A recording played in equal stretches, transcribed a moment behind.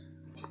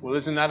Well,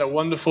 isn't that a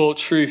wonderful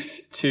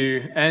truth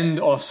to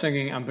end our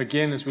singing and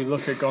begin as we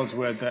look at God's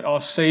word, that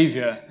our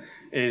Saviour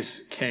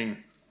is King.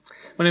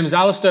 My name is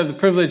Alistair. I have the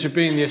privilege of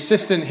being the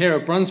assistant here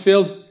at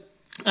Brunsfield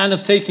and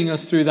of taking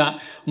us through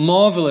that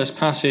marvellous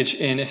passage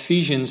in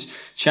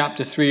Ephesians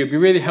chapter 3. It would be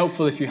really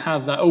helpful if you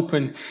have that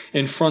open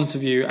in front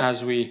of you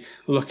as we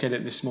look at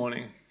it this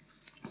morning.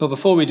 But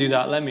before we do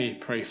that, let me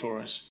pray for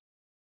us.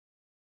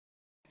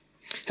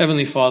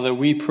 Heavenly Father,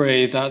 we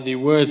pray that the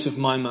words of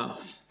my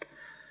mouth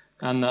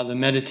and that the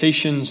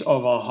meditations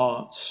of our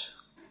hearts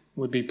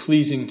would be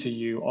pleasing to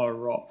you, our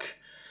rock,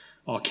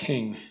 our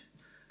King,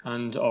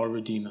 and our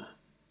Redeemer.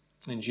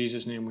 In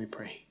Jesus' name we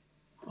pray.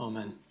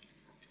 Amen.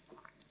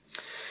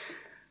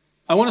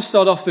 I want to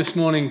start off this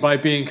morning by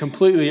being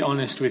completely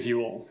honest with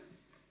you all.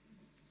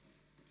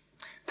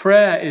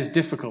 Prayer is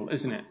difficult,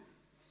 isn't it?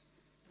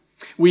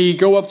 We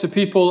go up to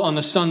people on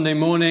a Sunday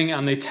morning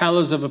and they tell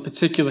us of a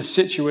particular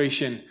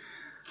situation,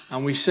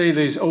 and we say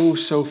these oh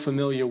so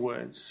familiar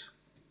words.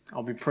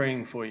 I'll be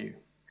praying for you.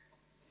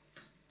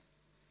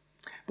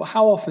 But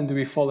how often do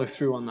we follow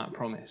through on that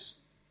promise?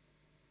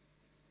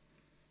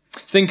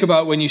 Think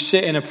about when you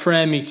sit in a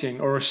prayer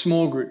meeting or a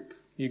small group.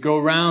 You go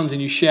around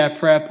and you share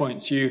prayer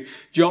points. You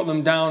jot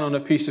them down on a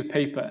piece of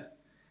paper.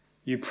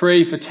 You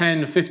pray for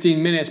 10 or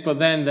 15 minutes, but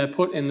then they're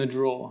put in the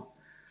drawer,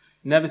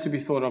 never to be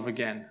thought of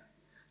again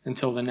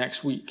until the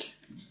next week.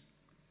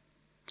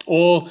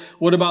 Or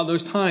what about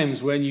those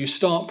times when you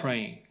start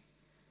praying?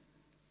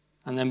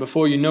 And then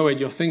before you know it,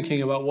 you're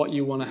thinking about what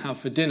you want to have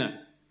for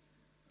dinner.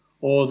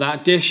 Or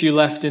that dish you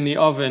left in the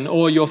oven.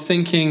 Or you're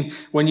thinking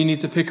when you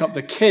need to pick up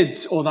the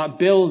kids or that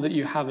bill that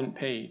you haven't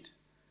paid.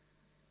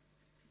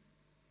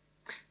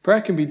 Prayer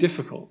can be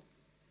difficult.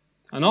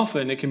 And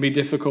often it can be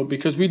difficult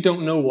because we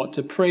don't know what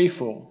to pray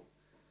for.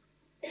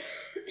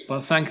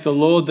 But thank the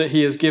Lord that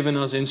He has given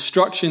us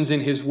instructions in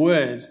His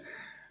Word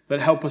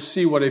that help us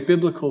see what a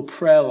biblical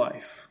prayer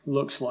life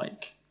looks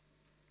like.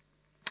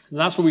 And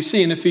that's what we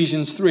see in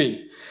Ephesians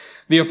 3.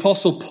 The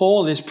Apostle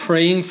Paul is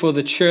praying for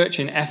the church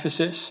in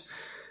Ephesus,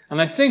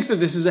 and I think that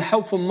this is a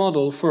helpful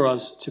model for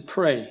us to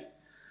pray.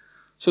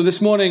 So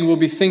this morning we'll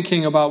be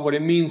thinking about what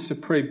it means to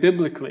pray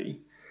biblically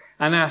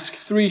and ask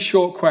 3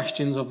 short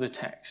questions of the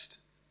text.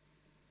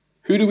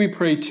 Who do we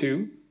pray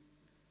to?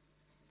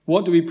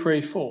 What do we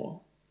pray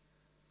for?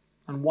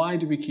 And why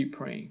do we keep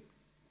praying?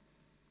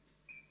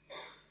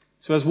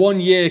 So as one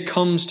year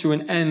comes to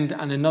an end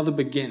and another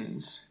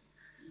begins,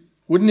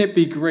 wouldn't it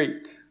be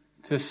great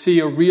to see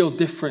a real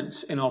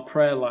difference in our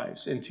prayer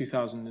lives in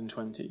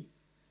 2020? And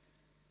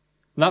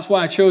that's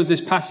why I chose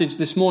this passage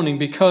this morning,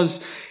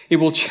 because it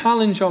will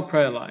challenge our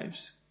prayer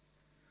lives.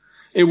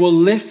 It will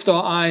lift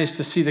our eyes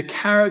to see the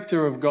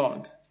character of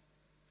God.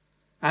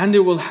 And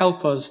it will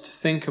help us to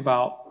think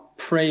about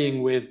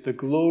praying with the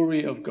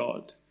glory of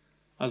God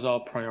as our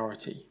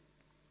priority.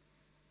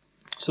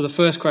 So the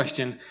first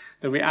question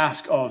that we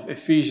ask of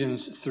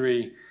Ephesians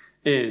 3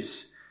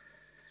 is,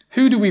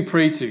 who do we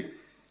pray to?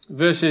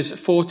 Verses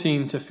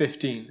 14 to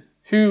 15.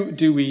 Who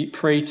do we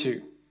pray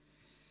to?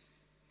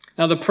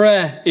 Now the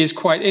prayer is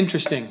quite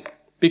interesting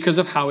because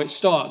of how it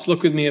starts.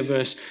 Look with me at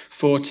verse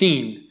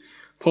 14.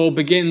 Paul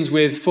begins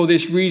with, "For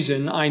this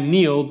reason I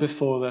kneel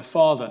before the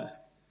Father."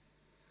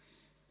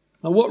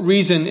 Now what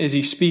reason is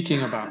he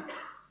speaking about?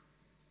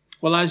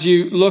 Well, as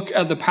you look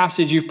at the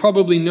passage, you've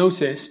probably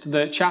noticed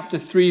that chapter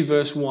 3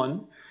 verse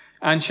 1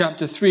 and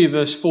chapter 3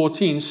 verse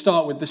 14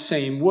 start with the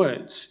same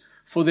words.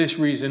 For this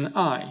reason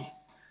I.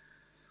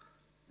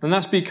 And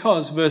that's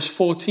because verse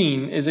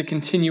 14 is a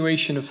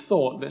continuation of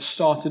thought that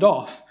started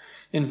off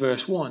in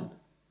verse 1.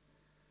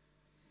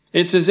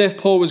 It's as if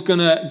Paul was going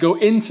to go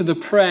into the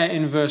prayer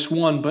in verse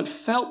 1, but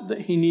felt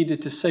that he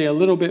needed to say a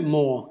little bit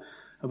more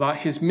about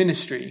his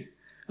ministry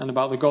and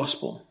about the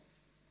gospel.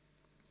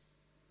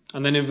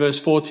 And then in verse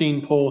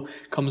 14, Paul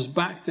comes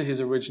back to his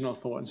original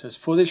thought and says,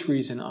 "For this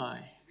reason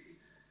I."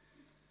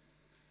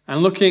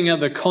 And looking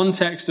at the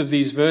context of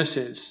these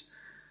verses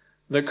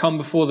that come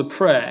before the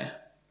prayer,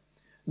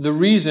 the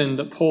reason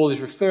that Paul is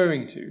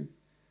referring to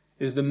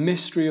is the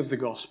mystery of the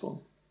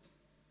gospel.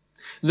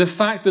 The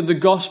fact that the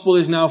gospel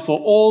is now for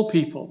all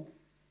people,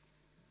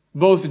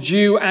 both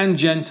Jew and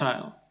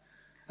Gentile,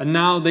 and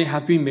now they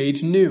have been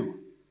made new,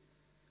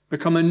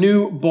 become a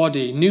new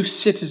body, new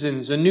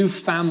citizens, a new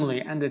family,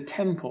 and a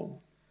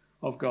temple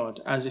of God,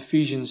 as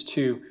Ephesians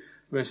 2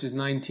 verses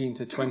 19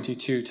 to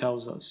 22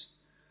 tells us.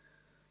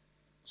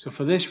 So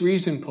for this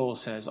reason, Paul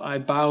says, I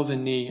bow the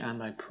knee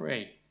and I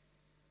pray.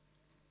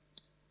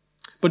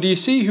 But do you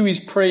see who he's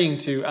praying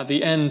to at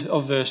the end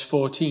of verse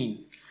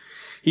 14?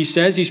 He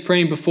says he's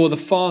praying before the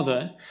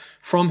Father,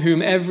 from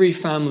whom every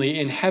family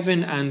in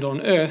heaven and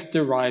on earth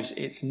derives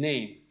its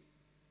name.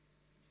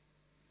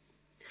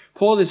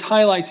 Paul is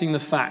highlighting the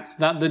fact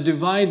that the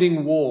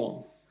dividing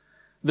wall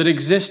that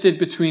existed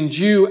between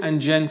Jew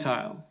and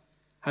Gentile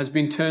has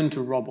been turned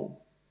to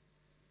rubble.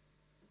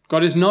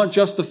 God is not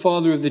just the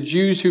Father of the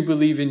Jews who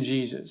believe in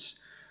Jesus,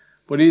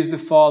 but He is the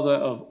Father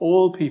of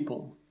all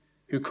people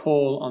who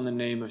call on the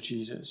name of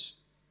Jesus.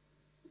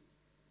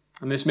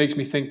 And this makes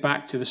me think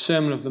back to the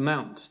Sermon of the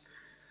Mount,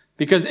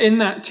 Because in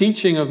that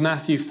teaching of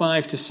Matthew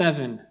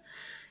 5-7,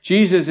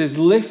 Jesus is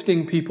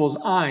lifting people's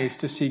eyes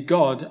to see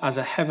God as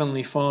a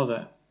heavenly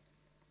Father,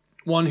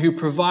 one who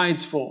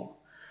provides for,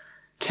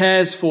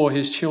 cares for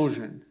his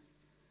children.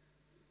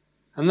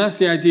 And that's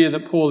the idea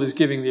that Paul is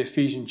giving the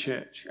Ephesian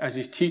church as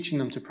he's teaching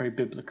them to pray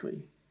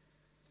biblically.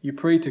 You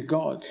pray to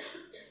God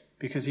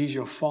because he's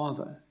your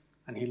Father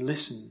and he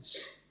listens.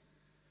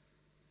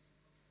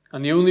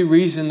 And the only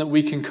reason that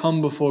we can come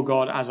before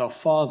God as our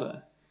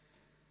Father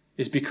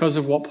is because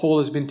of what Paul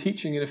has been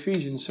teaching in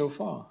Ephesians so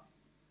far.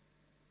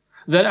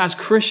 That as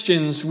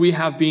Christians, we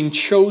have been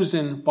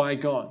chosen by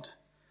God,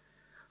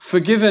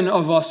 forgiven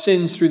of our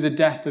sins through the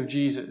death of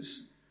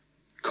Jesus,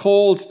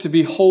 called to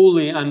be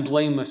holy and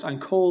blameless,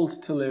 and called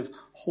to live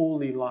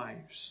holy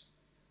lives.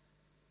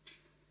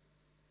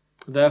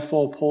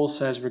 Therefore, Paul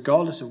says,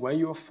 regardless of where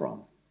you are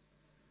from,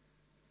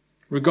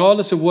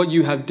 regardless of what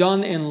you have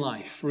done in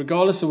life,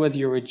 regardless of whether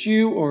you're a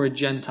Jew or a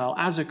Gentile,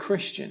 as a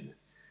Christian,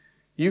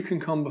 you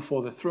can come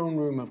before the throne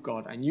room of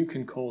God and you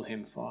can call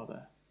him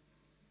Father.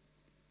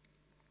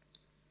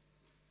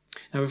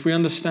 Now, if we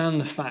understand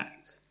the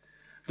fact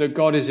that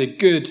God is a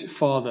good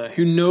Father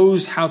who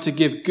knows how to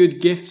give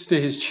good gifts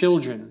to his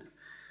children,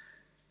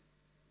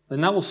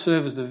 then that will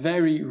serve as the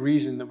very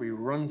reason that we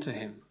run to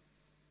him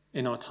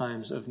in our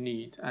times of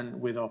need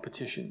and with our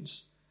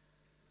petitions.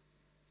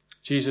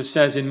 Jesus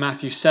says in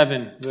Matthew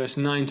 7, verse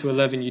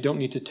 9-11, you don't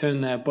need to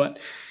turn there, but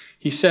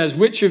he says,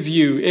 which of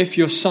you, if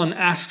your son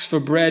asks for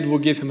bread, will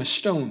give him a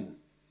stone?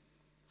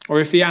 Or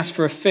if he asks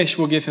for a fish,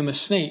 will give him a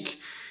snake?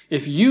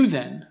 If you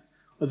then,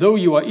 though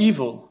you are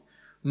evil,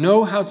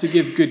 know how to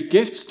give good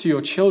gifts to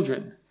your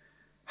children,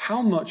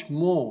 how much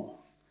more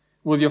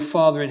will your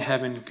Father in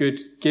heaven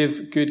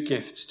give good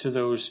gifts to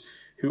those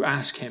who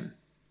ask him?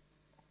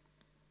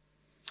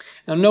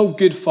 Now, no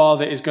good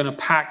father is going to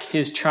pack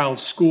his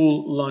child's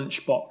school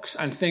lunch box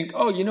and think,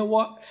 oh, you know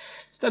what?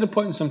 Instead of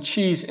putting some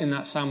cheese in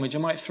that sandwich, I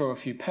might throw a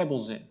few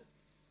pebbles in.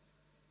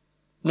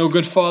 No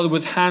good father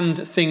would hand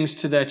things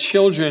to their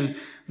children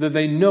that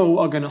they know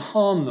are going to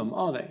harm them,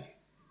 are they?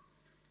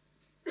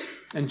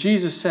 And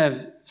Jesus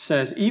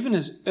says, even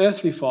as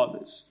earthly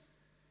fathers,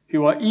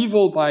 who are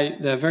evil by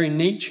their very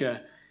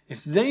nature,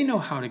 if they know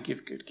how to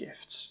give good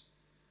gifts,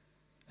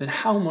 then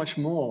how much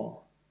more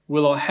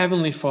will our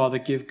Heavenly Father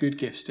give good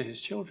gifts to his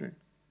children?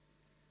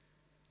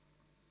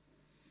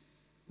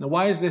 Now,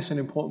 why is this an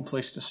important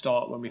place to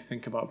start when we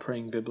think about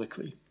praying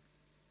biblically?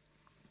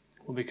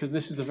 Well, because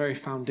this is the very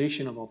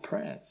foundation of our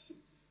prayers.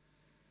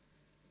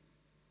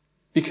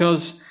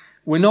 Because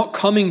we're not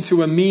coming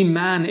to a mean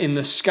man in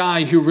the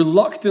sky who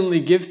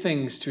reluctantly gives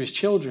things to his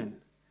children.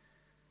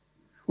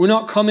 We're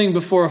not coming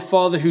before a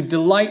Father who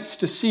delights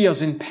to see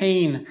us in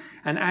pain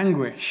and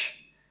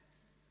anguish.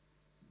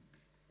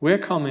 We're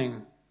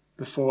coming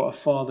before a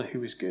Father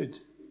who is good,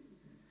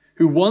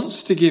 who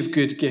wants to give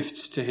good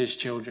gifts to his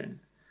children,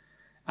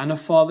 and a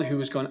Father who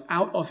has gone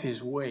out of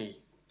his way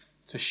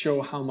to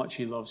show how much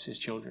he loves his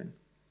children.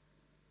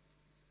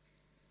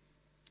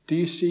 Do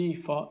you see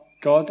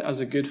God as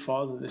a good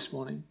Father this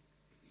morning?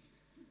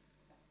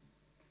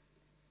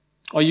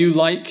 Are you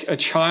like a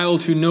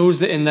child who knows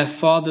that in their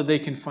Father they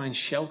can find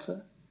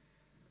shelter,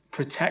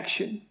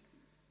 protection,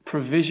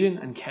 provision,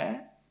 and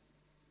care?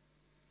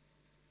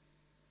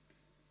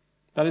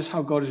 That is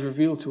how God is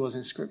revealed to us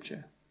in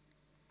Scripture.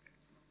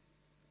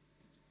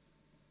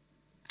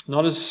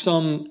 Not as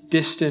some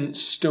distant,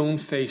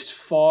 stone-faced,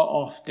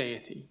 far-off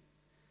deity,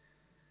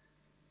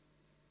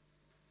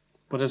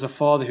 but as a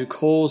Father who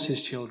calls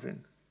his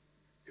children,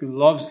 who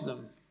loves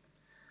them,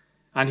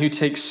 and who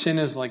takes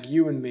sinners like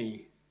you and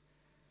me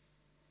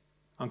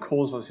and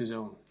calls us his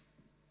own.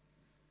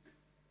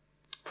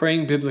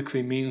 Praying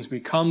biblically means we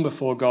come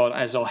before God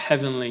as our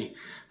Heavenly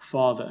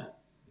Father.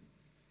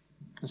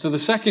 And so the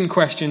second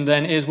question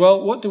then is, well,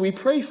 what do we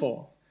pray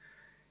for?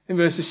 In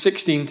verses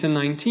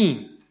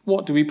 16-19,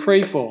 what do we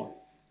pray for?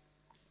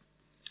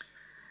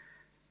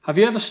 Have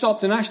you ever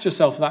stopped and asked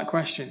yourself that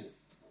question?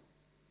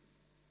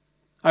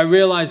 I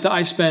realize that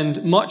I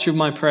spend much of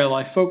my prayer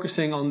life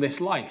focusing on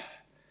this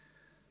life,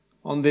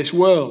 on this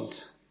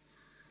world,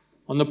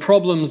 on the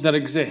problems that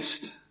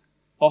exist,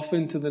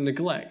 often to the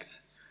neglect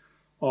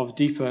of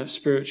deeper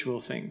spiritual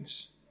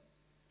things.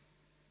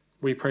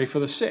 We pray for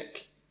the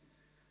sick,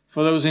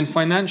 for those in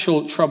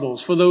financial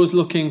troubles, for those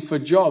looking for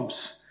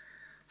jobs,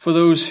 for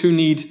those who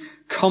need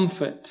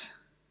comfort,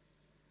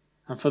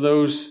 and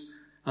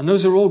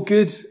those are all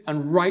good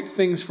and right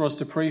things for us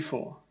to pray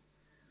for.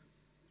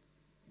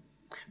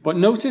 But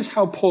notice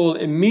how Paul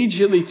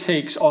immediately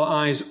takes our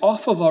eyes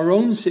off of our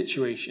own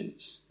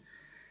situations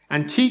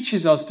and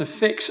teaches us to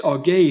fix our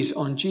gaze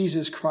on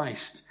Jesus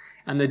Christ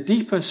and the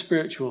deeper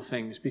spiritual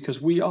things, because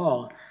we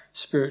are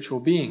spiritual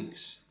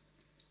beings.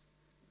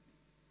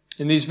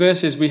 In these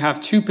verses, we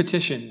have two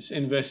petitions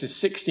in verses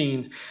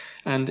 16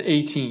 and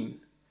 18.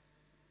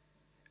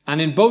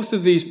 And in both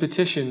of these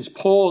petitions,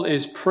 Paul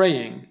is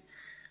praying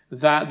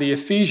that the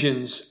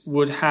Ephesians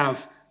would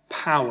have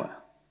power.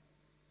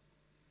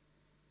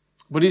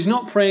 But he's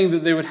not praying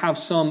that they would have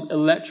some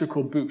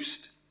electrical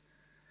boost.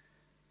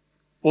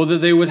 or that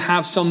they would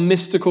have some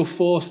mystical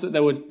force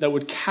that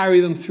would carry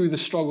them through the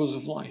struggles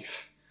of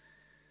life.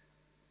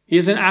 He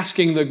isn't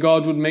asking that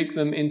God would make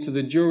them into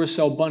the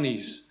Duracell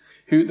bunnies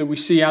that we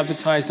see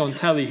advertised on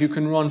telly, who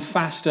can run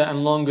faster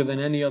and longer than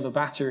any other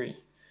battery.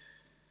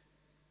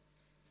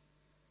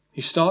 He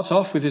starts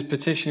off with his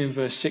petition in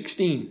verse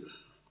 16.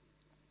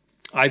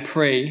 I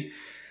pray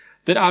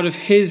that out of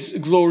his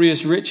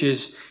glorious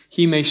riches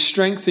he may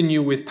strengthen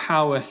you with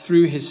power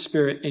through his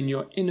Spirit in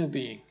your inner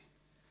being,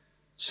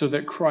 so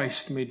that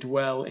Christ may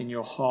dwell in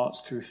your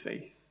hearts through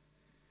faith.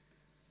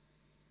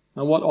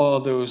 Now, what are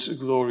those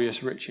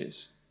glorious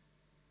riches?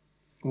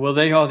 Well,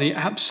 they are the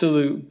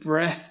absolute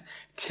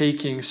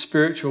breathtaking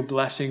spiritual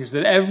blessings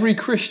that every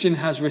Christian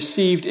has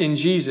received in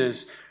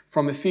Jesus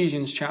from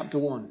Ephesians chapter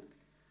 1.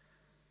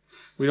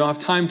 We don't have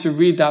time to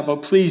read that,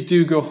 but please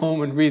do go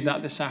home and read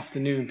that this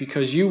afternoon,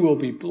 because you will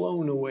be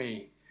blown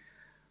away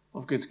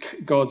of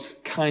God's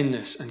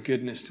kindness and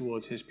goodness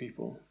towards his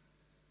people.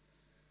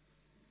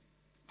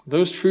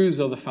 Those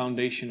truths are the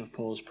foundation of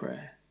Paul's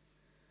prayer.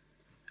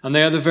 And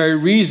they are the very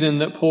reason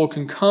that Paul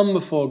can come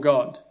before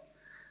God,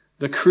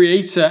 the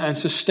creator and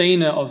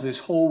sustainer of this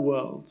whole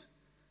world,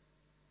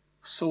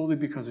 solely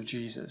because of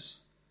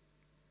Jesus.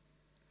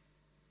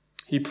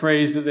 He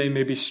prays that they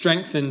may be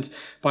strengthened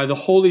by the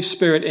Holy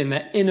Spirit in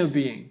their inner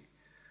being,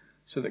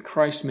 so that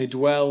Christ may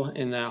dwell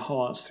in their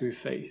hearts through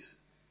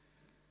faith.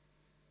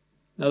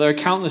 Now, there are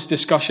countless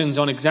discussions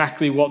on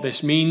exactly what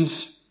this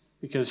means,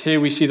 because here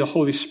we see the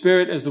Holy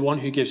Spirit as the one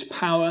who gives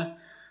power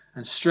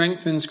and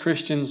strengthens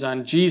Christians,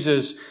 and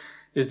Jesus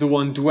is the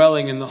one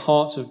dwelling in the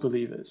hearts of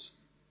believers.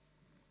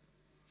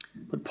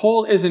 But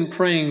Paul isn't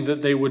praying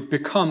that they would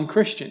become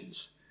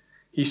Christians.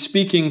 He's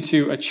speaking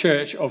to a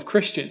church of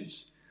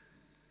Christians.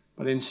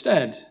 But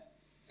instead,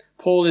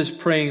 Paul is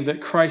praying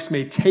that Christ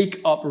may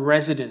take up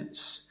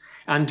residence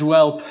and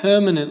dwell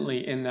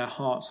permanently in their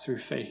hearts through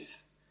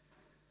faith.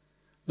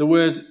 The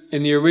word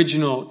in the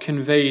original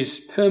conveys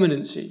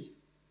permanency,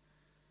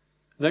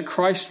 that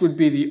Christ would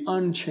be the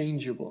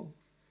unchangeable,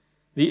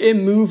 the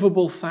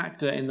immovable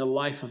factor in the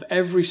life of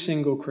every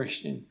single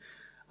Christian,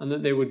 and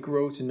that they would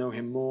grow to know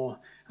him more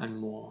and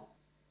more.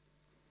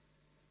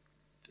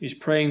 He's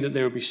praying that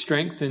they would be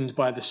strengthened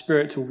by the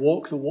Spirit to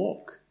walk the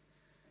walk,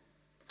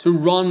 to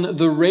run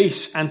the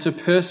race, and to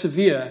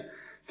persevere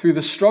through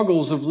the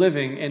struggles of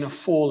living in a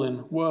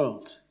fallen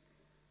world.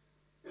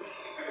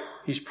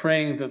 He's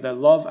praying that their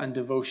love and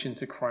devotion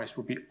to Christ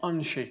will be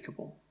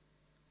unshakable.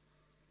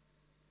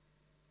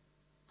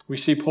 We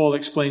see Paul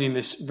explaining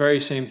this very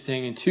same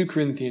thing in 2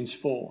 Corinthians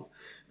 4,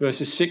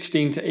 verses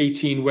 16 to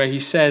 18, where he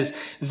says,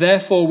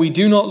 therefore we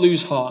do not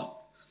lose heart.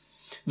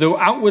 Though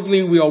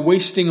outwardly we are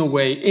wasting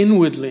away,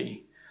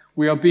 inwardly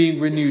we are being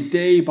renewed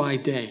day by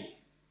day.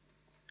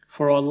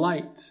 For our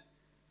light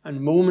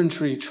and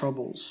momentary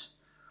troubles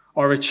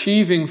are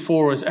achieving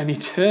for us an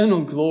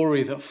eternal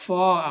glory that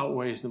far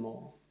outweighs them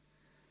all.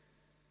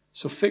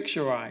 So fix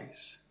your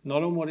eyes,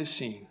 not on what is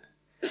seen,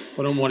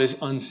 but on what is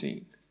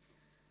unseen.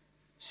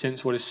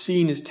 Since what is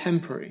seen is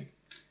temporary,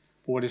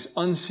 but what is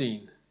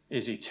unseen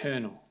is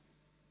eternal.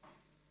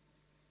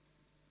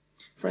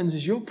 Friends,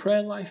 is your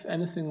prayer life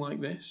anything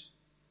like this?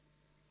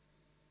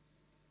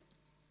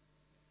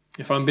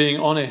 If I'm being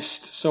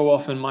honest, so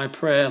often my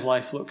prayer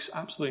life looks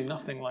absolutely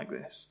nothing like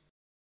this.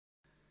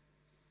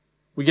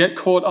 We get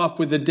caught up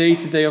with the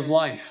day-to-day of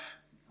life,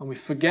 and we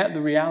forget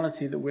the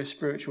reality that we're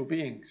spiritual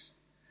beings.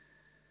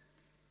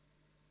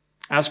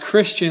 As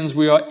Christians,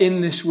 we are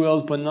in this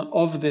world, but not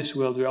of this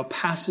world. We are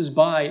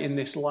passers-by in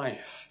this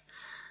life.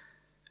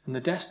 And the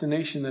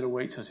destination that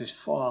awaits us is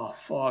far,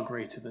 far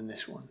greater than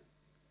this one.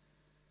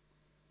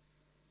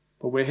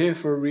 But we're here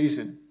for a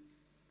reason.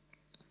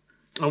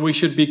 And we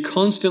should be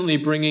constantly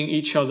bringing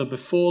each other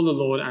before the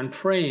Lord and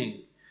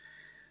praying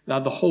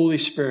that the Holy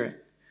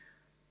Spirit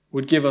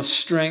would give us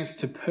strength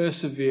to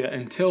persevere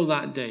until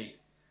that day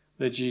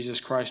that Jesus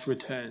Christ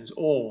returns,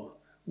 or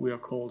we are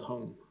called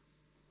home.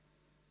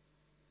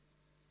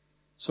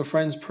 So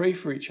friends, pray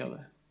for each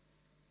other,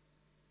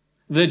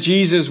 that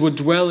Jesus would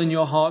dwell in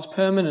your hearts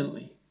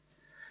permanently,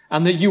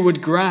 and that you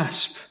would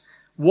grasp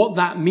what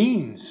that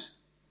means,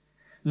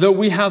 that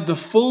we have the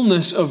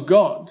fullness of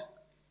God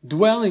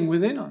dwelling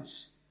within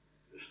us.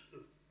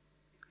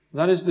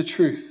 That is the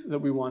truth that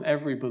we want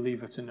every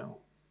believer to know.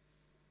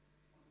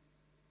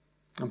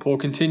 And Paul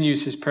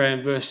continues his prayer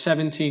in verse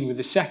 17 with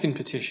the second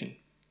petition,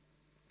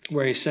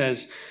 where he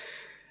says,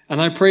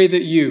 and I pray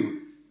that you,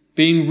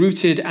 being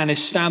rooted and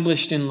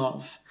established in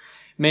love,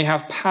 may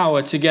have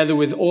power together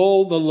with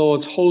all the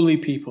Lord's holy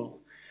people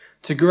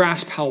to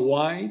grasp how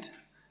wide,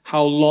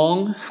 how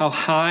long, how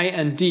high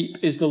and deep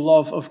is the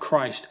love of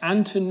Christ,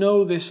 and to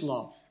know this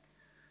love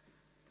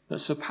that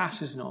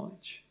surpasses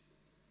knowledge,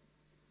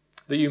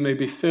 that you may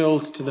be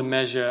filled to the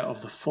measure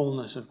of the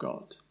fullness of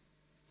God.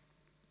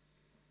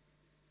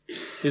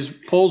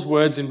 Paul's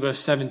words in verse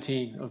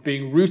 17 of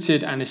being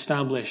rooted and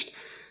established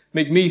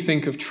make me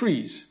think of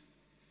trees.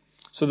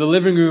 So the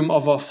living room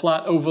of our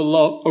flat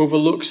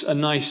overlooks a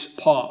nice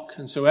park.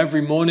 And so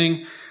every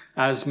morning,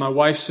 as my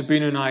wife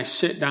Sabina and I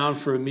sit down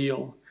for a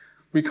meal,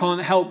 we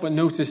can't help but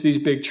notice these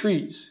big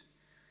trees.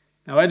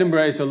 Now,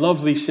 Edinburgh is a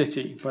lovely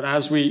city, but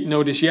as we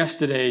noticed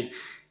yesterday,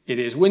 it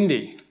is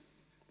windy.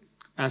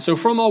 And so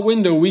from our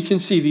window, we can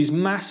see these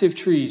massive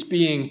trees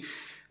being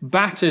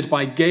battered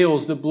by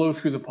gales that blow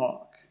through the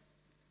park.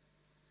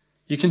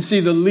 You can see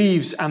the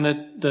leaves and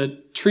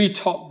the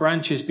treetop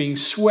branches being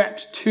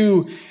swept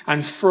to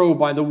and fro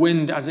by the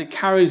wind as it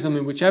carries them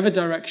in whichever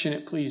direction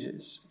it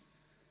pleases.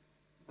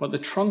 But the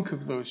trunk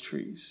of those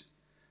trees,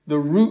 the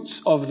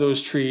roots of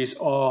those trees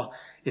are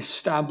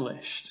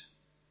established.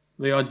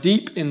 They are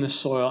deep in the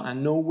soil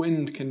and no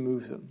wind can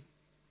move them.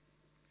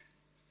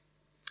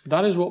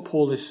 That is what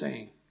Paul is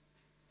saying.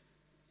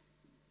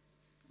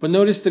 But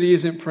notice that he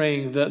isn't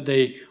praying that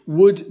they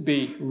would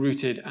be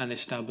rooted and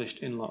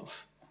established in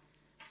love.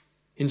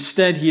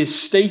 Instead, he is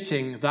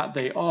stating that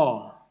they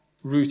are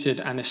rooted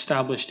and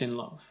established in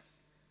love.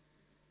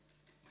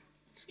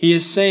 He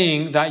is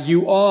saying that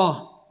you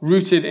are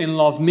rooted in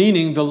love,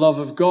 meaning the love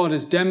of God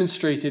is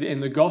demonstrated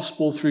in the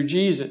gospel through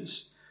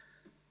Jesus.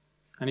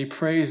 And he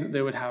prays that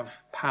they would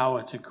have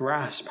power to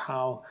grasp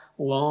how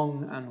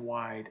long and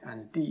wide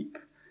and deep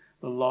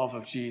the love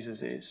of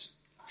Jesus is.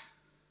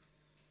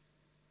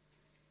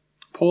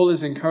 Paul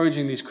is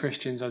encouraging these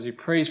Christians as he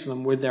prays for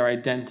them with their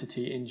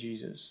identity in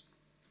Jesus.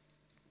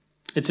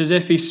 It's as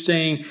if he's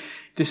saying,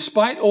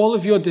 despite all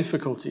of your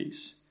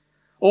difficulties,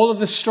 all of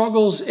the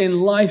struggles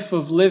in life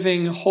of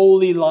living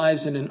holy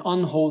lives in an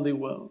unholy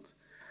world,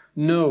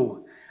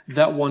 know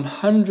that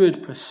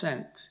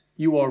 100%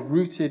 you are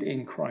rooted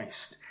in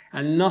Christ,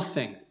 and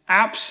nothing,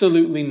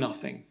 absolutely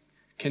nothing,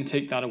 can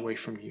take that away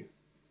from you.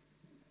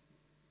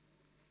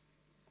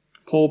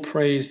 Paul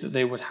prays that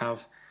they would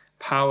have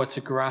power to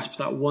grasp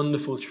that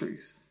wonderful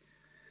truth.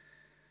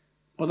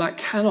 But that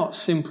cannot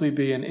simply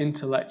be an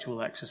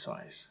intellectual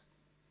exercise.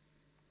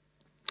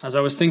 As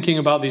I was thinking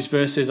about these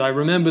verses, I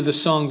remember the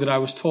song that I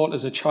was taught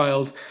as a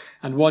child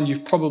and one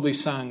you've probably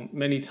sang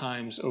many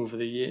times over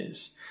the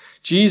years.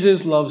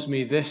 Jesus loves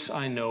me, this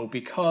I know,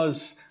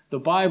 because the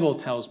Bible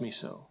tells me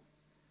so.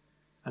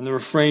 And the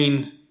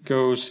refrain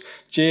goes,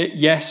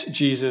 yes,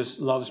 Jesus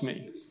loves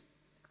me.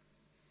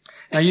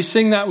 Now you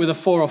sing that with a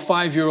 4 or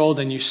 5-year-old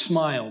and you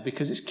smile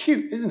because it's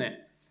cute, isn't it?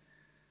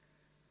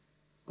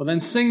 But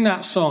then sing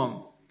that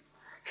song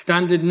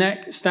standing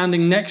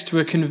next to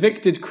a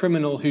convicted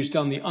criminal who's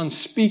done the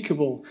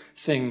unspeakable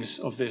things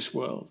of this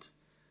world,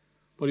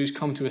 but who's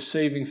come to a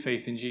saving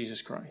faith in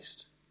Jesus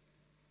Christ.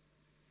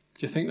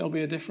 Do you think there'll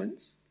be a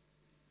difference?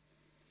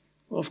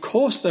 Well, of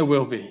course there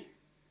will be.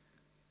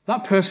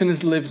 That person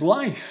has lived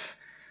life.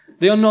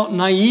 They are not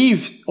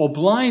naive or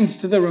blind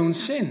to their own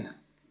sin.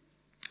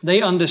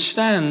 They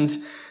understand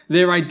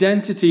their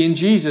identity in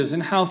Jesus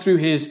and how through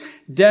his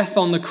death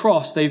on the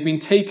cross they've been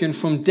taken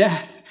from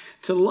death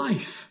to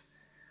life,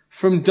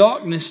 from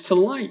darkness to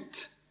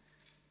light.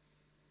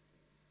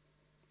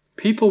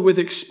 People with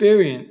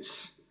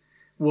experience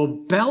will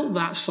belt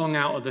that song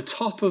out at the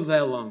top of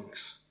their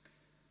lungs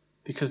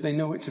because they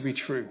know it to be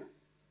true.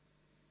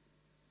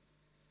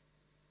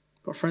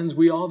 But friends,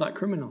 we are that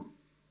criminal.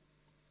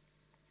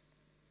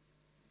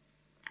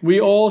 We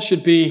all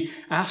should be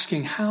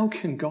asking, how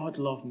can God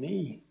love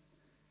me?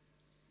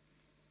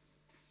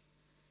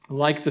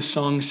 Like the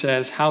song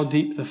says, how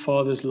deep the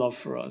Father's love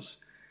for us.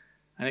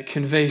 And it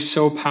conveys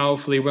so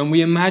powerfully. When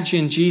we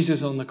imagine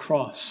Jesus on the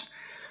cross,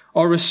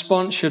 our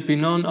response should be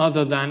none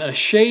other than,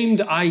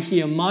 ashamed I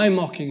hear my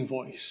mocking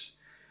voice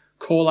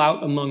call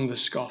out among the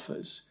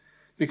scoffers,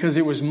 because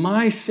it was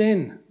my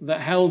sin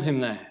that held him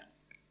there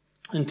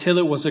until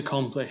it was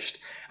accomplished,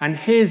 and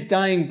his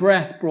dying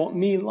breath brought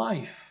me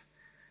life.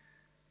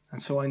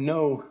 And so I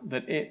know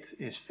that it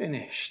is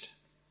finished.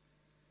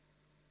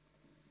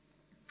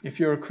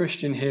 If you're a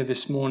Christian here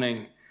this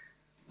morning,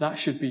 that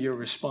should be your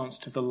response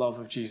to the love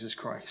of Jesus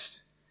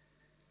Christ.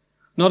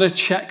 Not a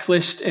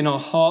checklist in our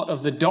heart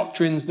of the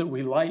doctrines that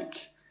we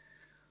like,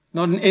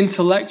 not an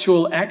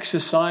intellectual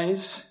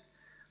exercise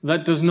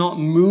that does not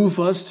move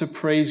us to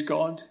praise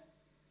God,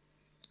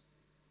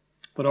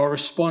 but our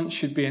response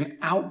should be an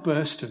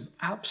outburst of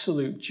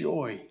absolute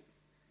joy.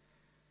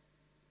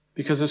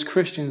 Because as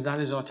Christians,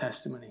 that is our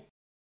testimony.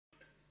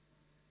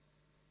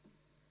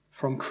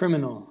 From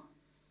criminal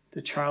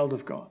to child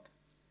of God.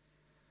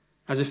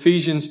 As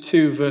Ephesians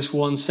 2 verse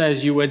 1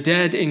 says, you were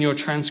dead in your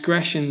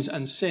transgressions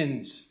and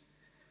sins.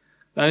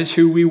 That is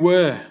who we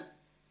were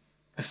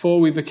before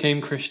we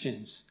became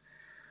Christians.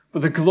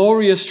 But the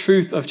glorious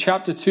truth of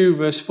chapter 2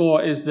 verse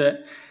 4 is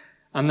that,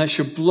 and that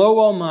should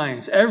blow our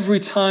minds every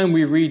time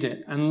we read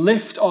it and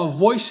lift our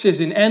voices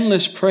in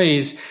endless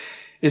praise,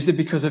 is that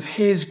because of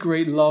his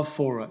great love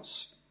for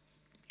us,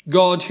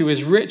 God, who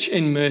is rich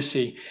in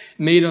mercy,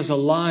 made us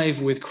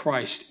alive with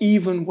Christ,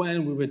 even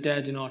when we were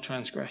dead in our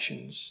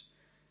transgressions.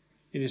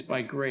 It is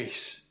by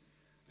grace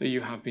that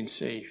you have been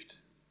saved.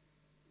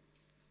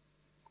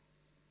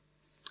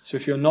 So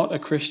if you're not a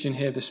Christian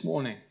here this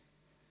morning,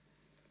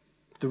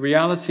 the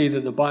reality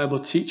that the Bible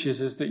teaches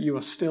is that you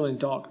are still in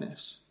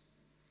darkness,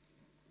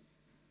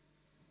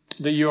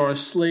 that you are a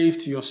slave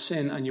to your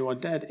sin and you are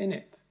dead in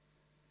it.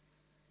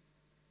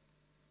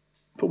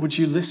 But would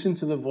you listen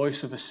to the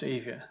voice of a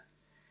Savior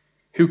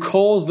who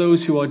calls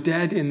those who are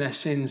dead in their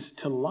sins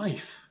to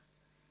life?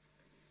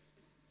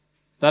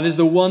 That is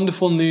the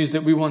wonderful news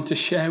that we want to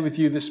share with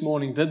you this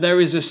morning, that there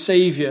is a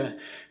Savior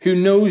who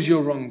knows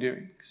your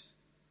wrongdoings.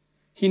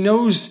 He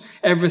knows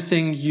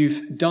everything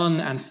you've done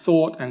and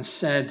thought and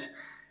said,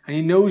 and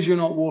he knows you're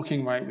not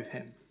walking right with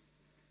him.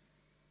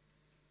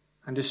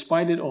 And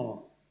despite it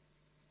all,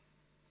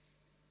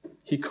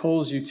 he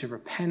calls you to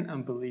repent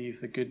and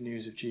believe the good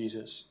news of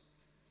Jesus.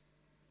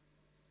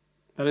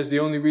 That is the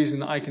only reason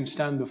that I can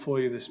stand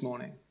before you this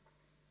morning.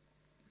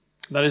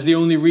 That is the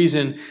only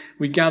reason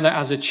we gather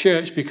as a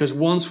church, because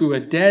once we were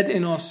dead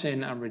in our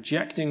sin and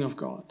rejecting of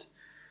God,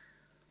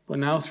 but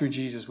now through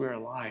Jesus we're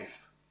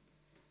alive.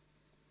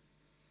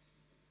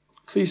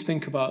 Please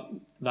think about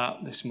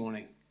that this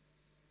morning.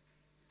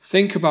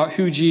 Think about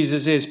who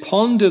Jesus is.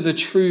 Ponder the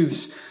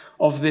truths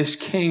of this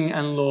King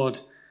and Lord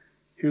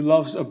who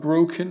loves a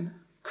broken,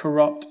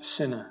 corrupt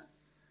sinner.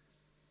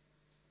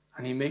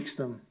 And he makes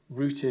them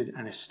rooted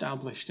and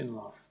established in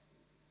love.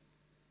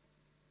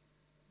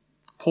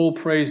 Paul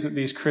prays that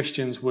these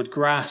Christians would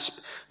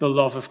grasp the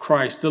love of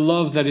Christ, the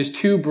love that is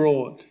too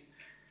broad,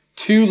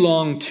 too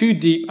long, too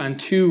deep, and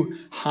too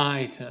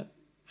high to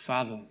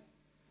fathom.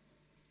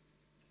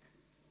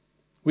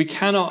 We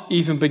cannot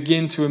even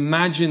begin to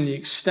imagine the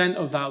extent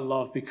of that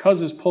love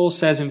because, as Paul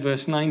says in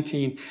verse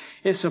 19,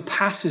 it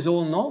surpasses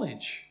all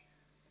knowledge.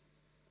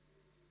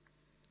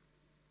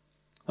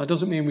 That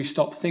doesn't mean we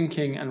stop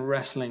thinking and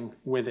wrestling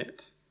with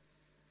it.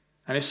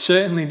 And it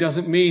certainly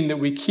doesn't mean that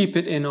we keep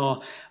it in our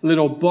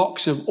little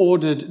box of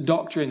ordered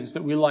doctrines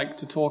that we like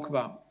to talk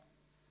about.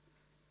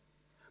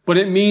 But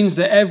it means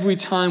that every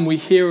time we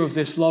hear of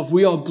this love,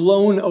 we are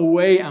blown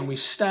away and we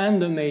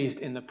stand amazed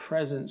in the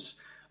presence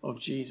of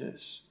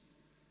Jesus.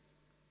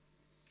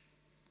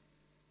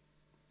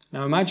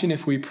 Now imagine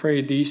if we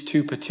prayed these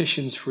two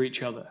petitions for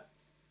each other.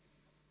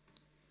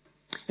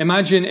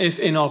 Imagine if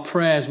in our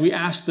prayers we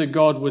asked that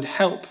God would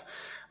help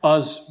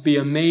us be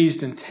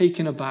amazed and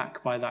taken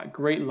aback by that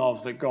great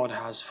love that God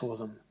has for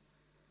them.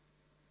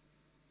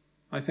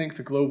 I think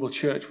the global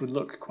church would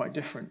look quite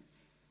different.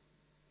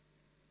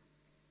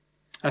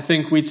 I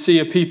think we'd see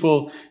a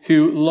people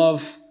whose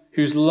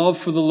love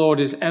for the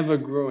Lord is ever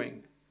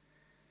growing,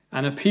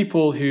 and a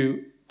people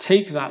who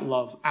take that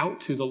love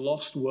out to the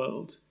lost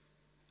world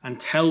and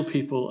tell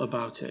people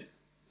about it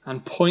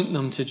and point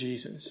them to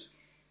Jesus.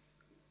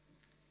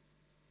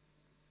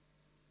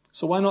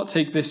 So why not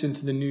take this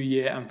into the new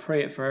year and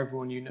pray it for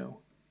everyone you know?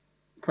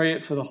 Pray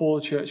it for the whole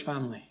church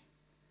family.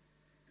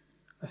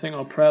 I think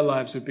our prayer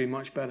lives would be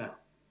much better.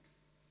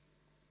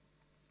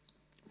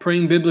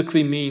 Praying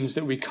biblically means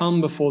that we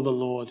come before the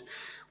Lord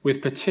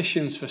with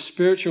petitions for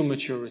spiritual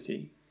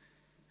maturity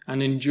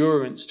and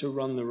endurance to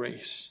run the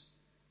race.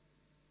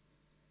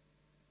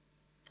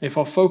 If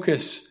our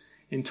focus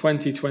in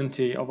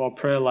 2020 of our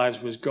prayer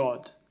lives was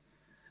God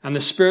and the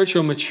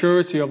spiritual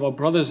maturity of our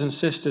brothers and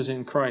sisters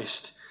in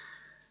Christ,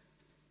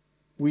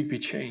 we'd be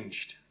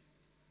changed.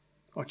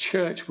 Our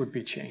church would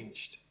be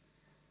changed.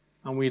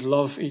 And we'd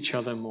love each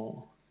other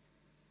more.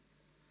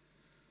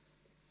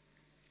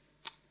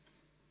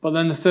 But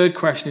then the third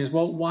question is,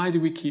 well, why do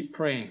we keep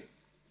praying?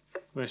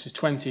 Verses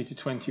 20 to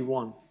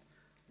 21.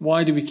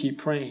 Why do we keep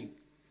praying?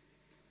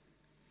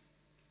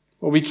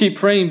 Well, we keep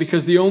praying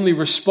because the only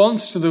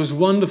response to those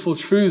wonderful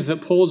truths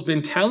that Paul's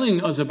been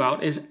telling us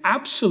about is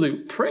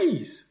absolute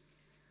praise.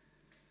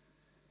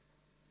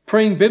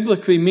 Praying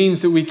biblically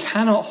means that we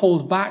cannot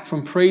hold back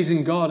from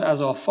praising God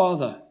as our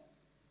Father,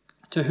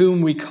 to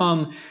whom we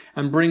come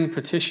and bring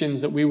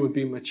petitions that we would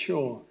be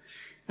mature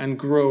and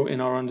grow in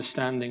our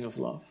understanding of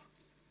love.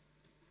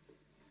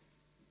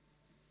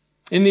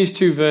 In these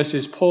two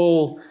verses,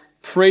 Paul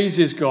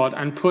praises God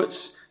and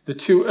puts the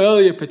two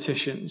earlier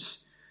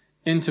petitions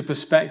into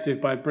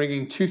perspective by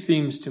bringing two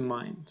themes to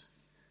mind.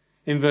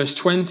 In verse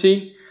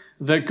 20,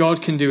 that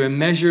God can do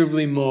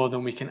immeasurably more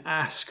than we can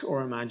ask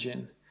or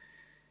imagine.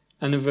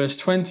 And in verse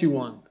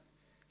 21,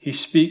 he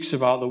speaks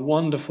about the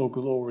wonderful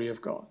glory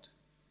of God.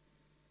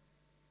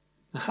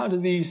 Now, how do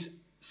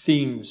these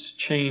themes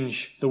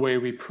change the way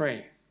we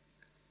pray?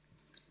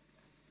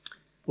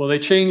 Well, they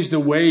change the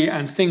way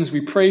and things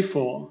we pray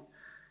for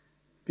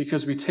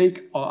because we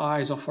take our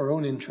eyes off our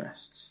own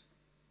interests,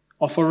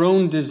 off our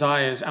own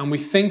desires, and we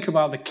think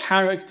about the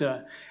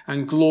character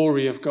and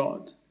glory of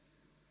God.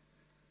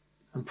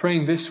 And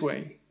praying this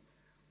way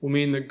will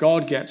mean that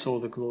God gets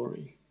all the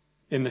glory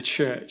in the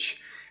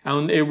church.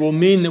 And it will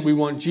mean that we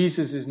want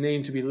Jesus'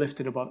 name to be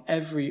lifted above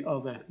every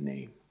other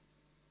name.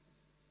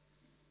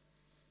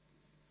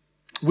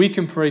 We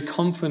can pray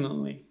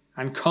confidently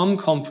and come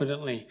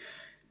confidently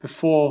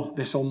before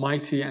this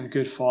almighty and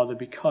good Father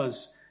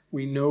because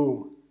we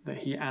know that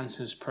he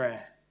answers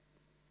prayer.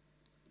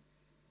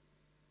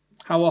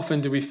 How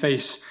often do we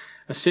face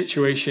a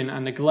situation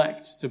and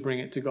neglect to bring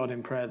it to God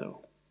in prayer, though?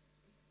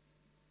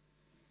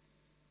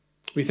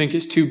 We think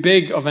it's too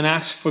big of an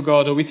ask for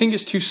God, or we think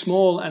it's too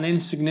small and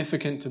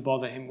insignificant to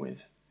bother him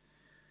with.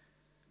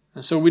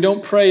 And so we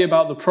don't pray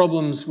about the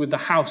problems with the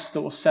house that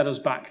will set us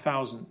back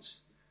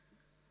thousands.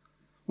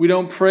 We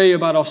don't pray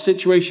about our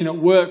situation at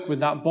work with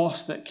that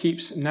boss that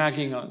keeps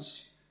nagging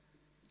us.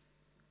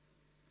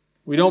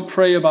 We don't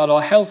pray about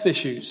our health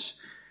issues,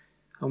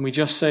 and we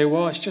just say,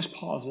 well, it's just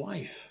part of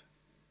life.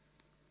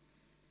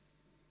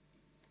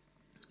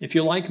 If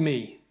you're like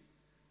me,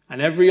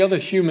 and every other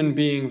human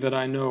being that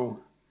I know,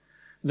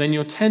 then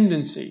your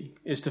tendency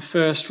is to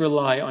first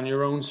rely on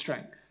your own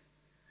strength,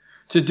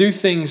 to do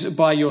things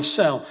by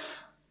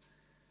yourself,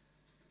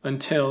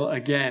 until,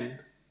 again,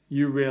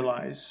 you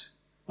realize,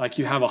 like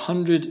you have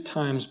 100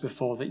 times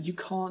before, that you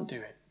can't do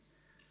it.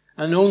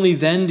 And only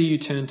then do you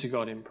turn to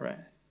God in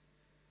prayer.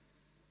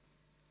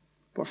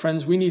 But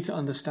friends, we need to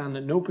understand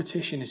that no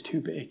petition is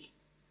too big.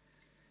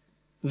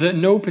 That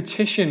no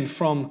petition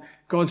from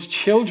God's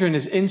children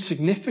is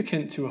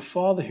insignificant to a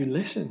Father who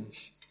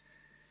listens.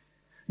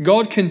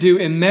 God can do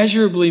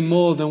immeasurably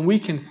more than we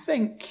can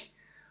think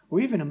or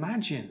even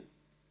imagine.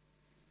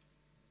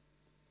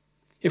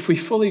 If we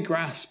fully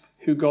grasp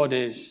who God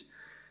is,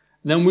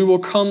 then we will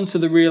come to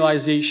the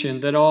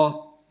realization that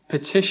our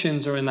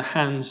petitions are in the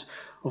hands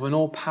of an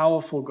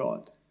all-powerful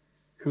God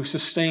who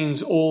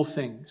sustains all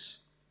things.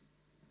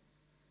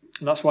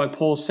 And that's why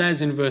Paul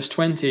says in verse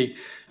 20,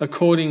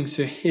 according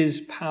to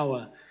his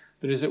power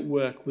that is at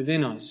work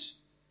within us.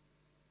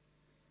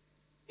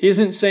 He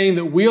isn't saying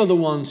that we are the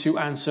ones who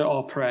answer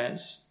our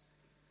prayers.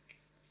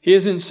 He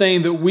isn't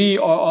saying that we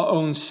are our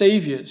own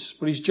saviors,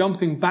 but he's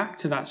jumping back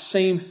to that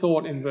same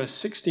thought in verse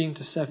 16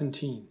 to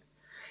 17.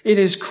 It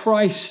is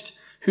Christ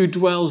who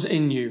dwells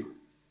in you.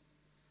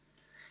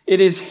 It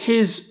is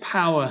his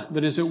power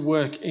that is at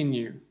work in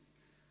you.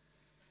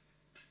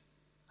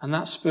 And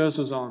that spurs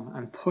us on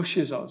and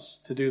pushes us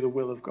to do the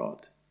will of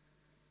God.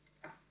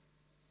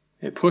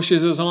 It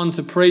pushes us on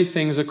to pray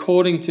things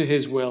according to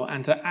his will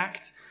and to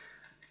act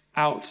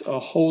out a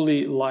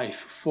holy life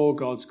for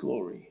God's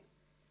glory.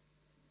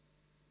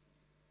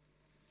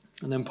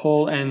 And then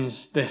Paul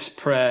ends this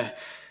prayer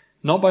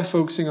not by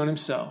focusing on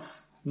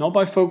himself, not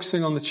by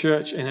focusing on the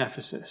church in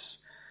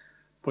Ephesus,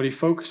 but he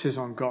focuses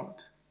on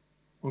God,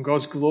 on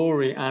God's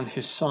glory and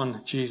his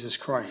Son, Jesus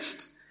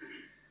Christ.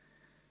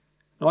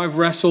 Now, I've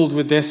wrestled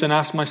with this and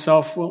asked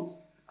myself, well,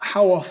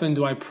 how often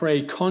do I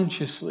pray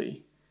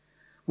consciously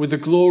with the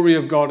glory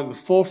of God at the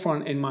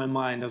forefront in my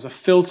mind as a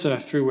filter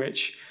through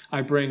which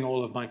I bring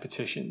all of my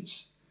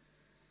petitions?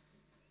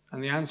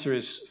 And the answer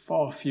is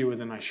far fewer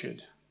than I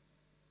should.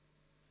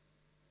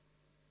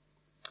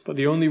 But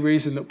the only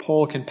reason that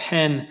Paul can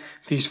pen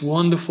these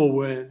wonderful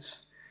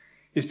words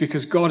is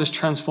because God has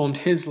transformed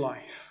his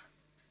life.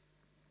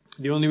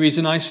 The only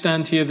reason I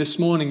stand here this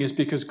morning is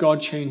because God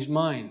changed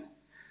mine.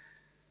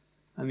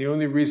 And the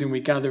only reason we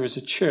gather as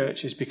a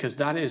church is because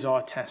that is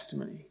our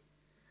testimony.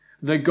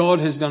 That God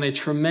has done a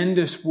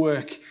tremendous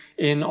work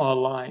in our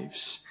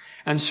lives.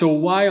 And so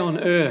why on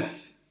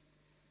earth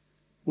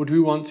would we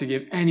want to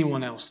give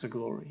anyone else the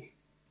glory?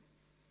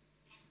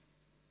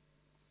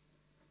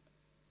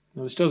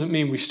 Now, this doesn't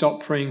mean we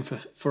stop praying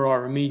for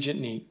our immediate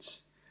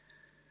needs.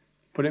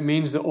 But it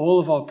means that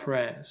all of our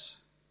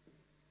prayers,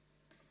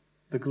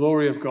 the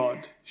glory of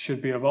God,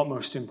 should be of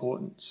utmost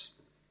importance.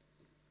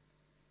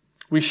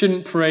 We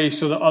shouldn't pray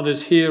so that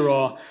others hear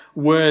our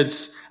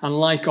words and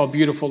like our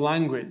beautiful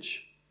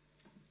language.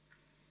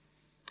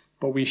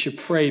 But we should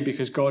pray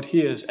because God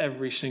hears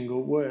every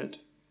single word.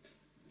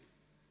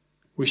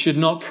 We should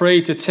not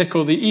pray to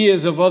tickle the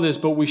ears of others,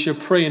 but we should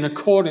pray in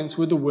accordance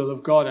with the will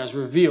of God as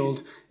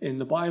revealed in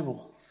the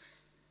Bible.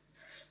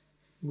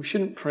 We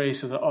shouldn't pray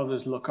so that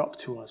others look up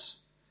to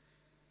us.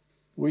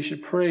 We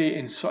should pray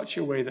in such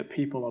a way that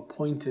people are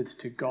pointed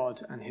to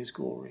God and his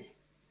glory.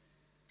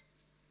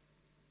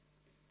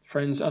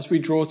 Friends, as we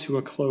draw to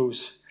a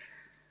close,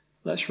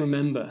 let's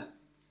remember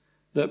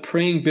that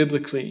praying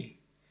biblically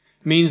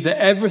means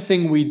that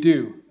everything we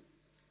do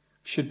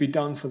should be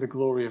done for the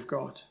glory of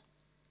God.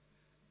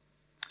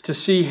 To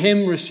see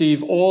him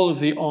receive all of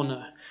the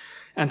honor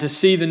and to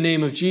see the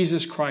name of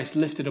Jesus Christ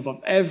lifted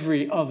above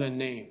every other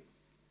name,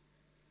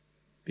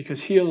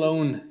 because he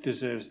alone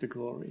deserves the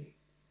glory.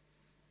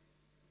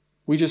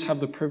 We just have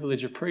the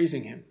privilege of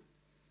praising him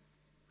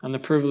and the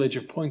privilege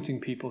of pointing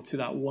people to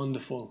that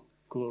wonderful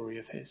glory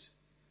of his.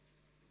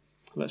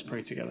 Let's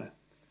pray together.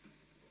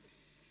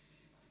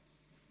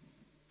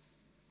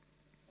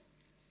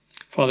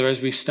 Father,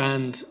 as we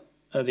stand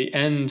at the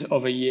end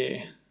of a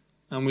year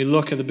and we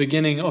look at the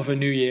beginning of a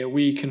new year,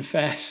 we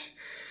confess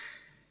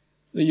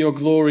that your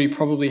glory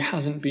probably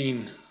hasn't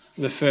been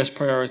the first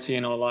priority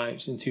in our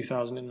lives in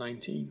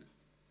 2019.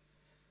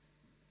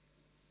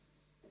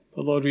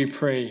 But Lord, we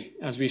pray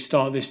as we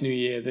start this new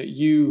year that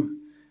you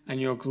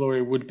and your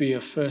glory would be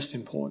of first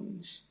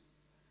importance.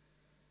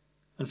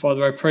 And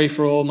Father, I pray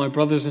for all my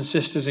brothers and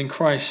sisters in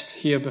Christ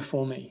here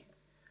before me.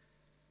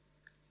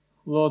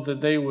 Lord,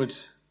 that they would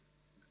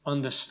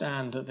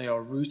understand that they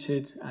are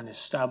rooted and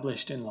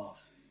established in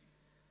love.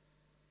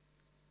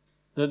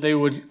 That they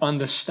would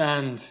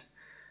understand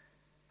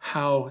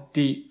how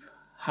deep,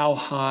 how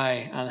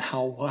high, and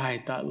how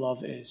wide that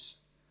love is.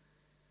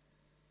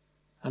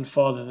 And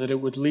Father, that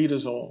it would lead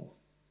us all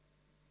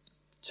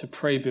to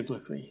pray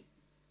biblically,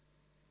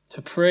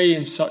 to pray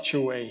in such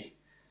a way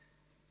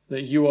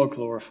that you are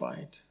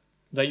glorified,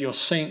 that your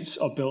saints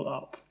are built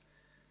up,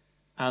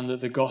 and that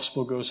the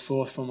gospel goes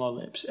forth from our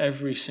lips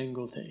every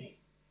single day.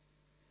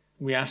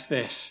 We ask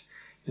this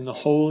in the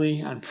holy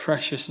and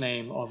precious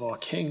name of our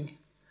King,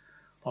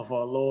 of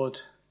our Lord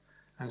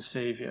and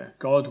Saviour,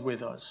 God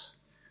with us,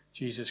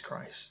 Jesus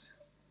Christ.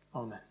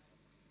 Amen.